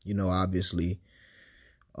obviously,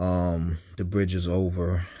 the bridge is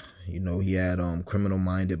over. He had Criminal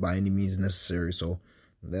Minded, By Any Means Necessary. So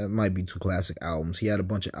that might be 2 classic albums. He had a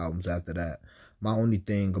bunch of albums after that. My only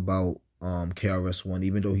thing about KRS-One,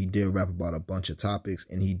 even though he did rap about a bunch of topics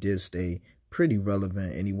and he did stay pretty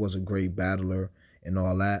relevant and he was a great battler and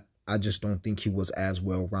all that, I just don't think he was as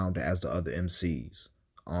well-rounded as the other MCs.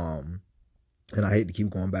 And I hate to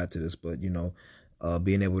keep going back to this, but,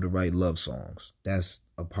 being able to write love songs, that's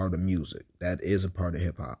a part of music. That is a part of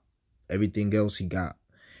hip-hop. Everything else he got.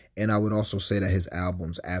 And I would also say that his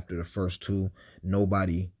albums, after the first 2,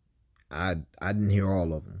 I didn't hear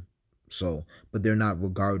all of them. So, but they're not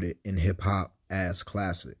regarded in hip-hop as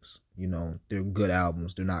classics. They're good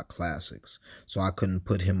albums. They're not classics. So I couldn't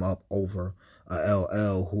put him up over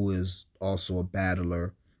LL, who is also a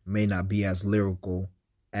battler, may not be as lyrical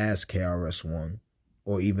as KRS-One,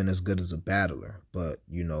 or even as good as a battler, but,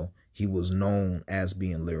 he was known as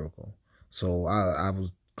being lyrical. So I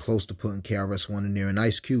was close to putting KRS-One in there, and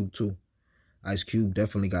Ice Cube, too. Ice Cube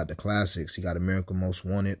definitely got the classics. He got America Most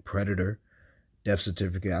Wanted, Predator, Death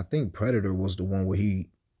Certificate. I think Predator was the one where he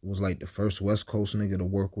was like the first West Coast nigga to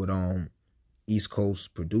work with East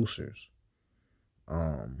Coast producers.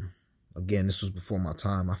 Again, this was before my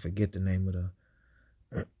time. I forget the name of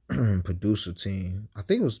the producer team. I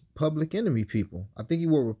think it was Public Enemy people. I think he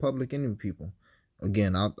worked with Public Enemy people.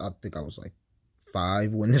 Again, I think I was like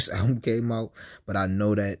 5 when this album came out, but I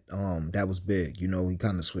know that that was big. He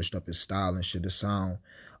kind of switched up his style and shit, his sound.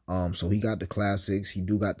 So he got the classics. He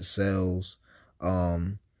do got the sales.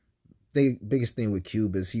 The biggest thing with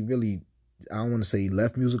Cube is he really, I don't want to say he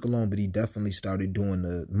left music alone, but he definitely started doing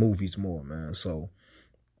the movies more, man. So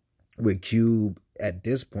with Cube at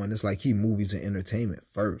this point, it's like he movies and entertainment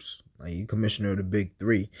first. Like, he commissioner of the big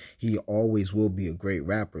 3. He always will be a great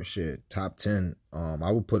rapper. Shit, top 10.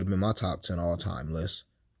 I would put him in my top 10 all-time list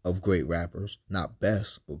of great rappers. Not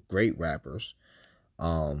best, but great rappers.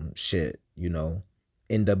 NWA.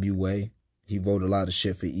 He wrote a lot of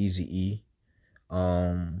shit for Eazy-E.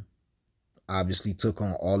 obviously took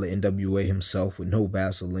on all the NWA himself with no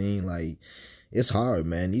Vaseline. Like, it's hard,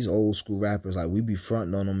 man. These old school rappers, like, we be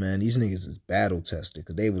fronting on them, man. These niggas is battle tested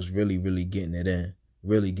because they was really, really getting it in.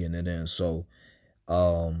 Really getting it in. So,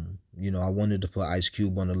 you know, I wanted to put Ice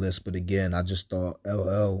Cube on the list, but again, I just thought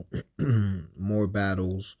LL, more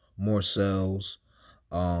battles, more sales,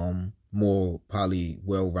 more probably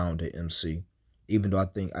well-rounded MC. Even though I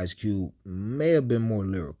think Ice Cube may have been more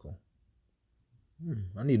lyrical.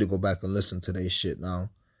 I need to go back and listen to their shit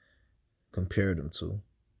now. Compare them to.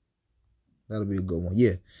 That'll be a good one.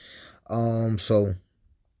 Yeah. So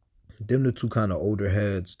them the two kind of older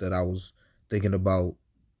heads that I was thinking about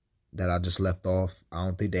that I just left off. I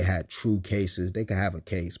don't think they had true cases. They could have a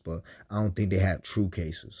case, but I don't think they had true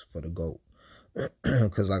cases for the GOAT.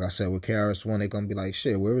 Because like I said, with KRS-One, they're going to be like,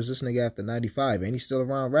 shit, where was this nigga after 95? Ain't he still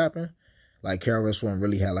around rapping? Like, KRS-One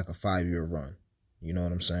really had like a 5-year run. You know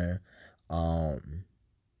what I'm saying?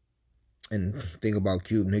 And think about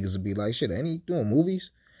Cube, niggas would be like, shit, ain't he doing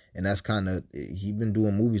movies? And that's kind of, he been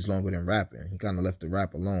doing movies longer than rapping. He kind of left the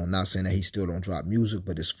rap alone. Not saying that he still don't drop music,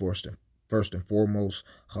 but it's first and foremost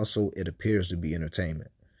hustle. It appears to be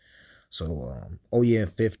entertainment. So, oh yeah,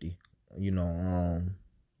 and 50, you know,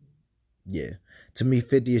 yeah. To me,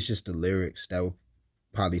 50 is just the lyrics that would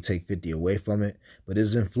probably take 50 away from it. But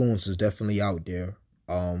his influence is definitely out there.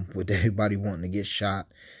 With everybody wanting to get shot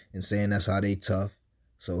and saying that's how they tough.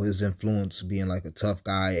 So his influence being like a tough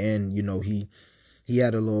guy, and you know, he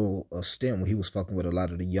had a stint where he was fucking with a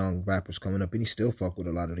lot of the young rappers coming up, and he still fuck with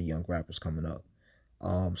a lot of the young rappers coming up.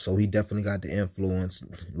 So he definitely got the influence.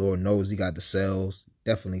 Lord knows he got the sales.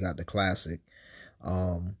 Definitely got the classic.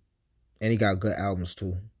 And he got good albums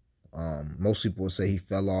too. Most people would say he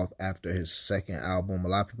fell off after his second album. A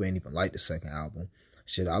lot of people ain't even like the second album.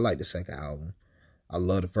 Shit, I like the second album. I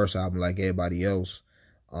love the first album like everybody else.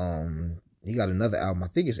 He got another album. I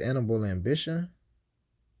think it's Animal Ambition.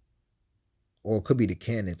 Or it could be the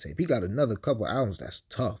Cannon Tape. He got another couple albums that's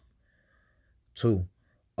tough too.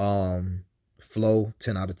 Flow,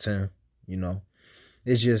 10 out of 10, you know.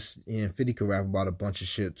 It's just, 50 could rap about a bunch of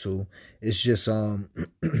shit too. It's just, I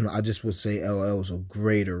just would say LL is a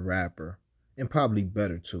greater rapper. And probably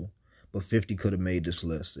better too. But 50 could have made this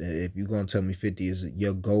list. If you're going to tell me 50 is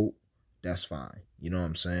your GOAT, that's fine. You know what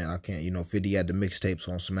I'm saying? I can't, 50 had the mixtapes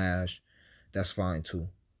on Smash. That's fine too.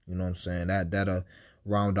 You know what I'm saying? That'll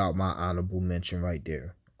round out my honorable mention right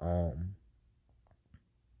there. And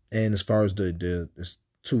as far as the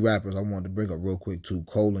two rappers I wanted to bring up real quick too,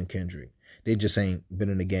 Cole and Kendrick. They just ain't been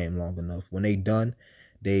in the game long enough. When they done,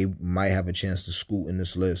 they might have a chance to scoot in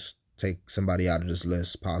this list, take somebody out of this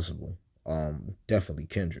list, possibly. Definitely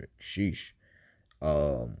Kendrick. Sheesh.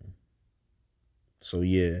 So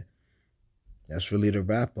yeah, that's really the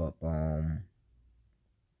wrap up. Trying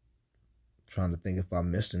to think if I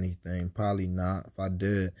missed anything. Probably not. If I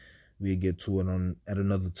did, we'd get to it at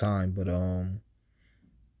another time. But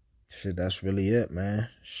shit, that's really it, man.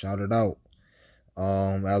 Shout it out.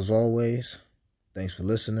 As always, thanks for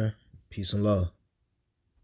listening. Peace and love.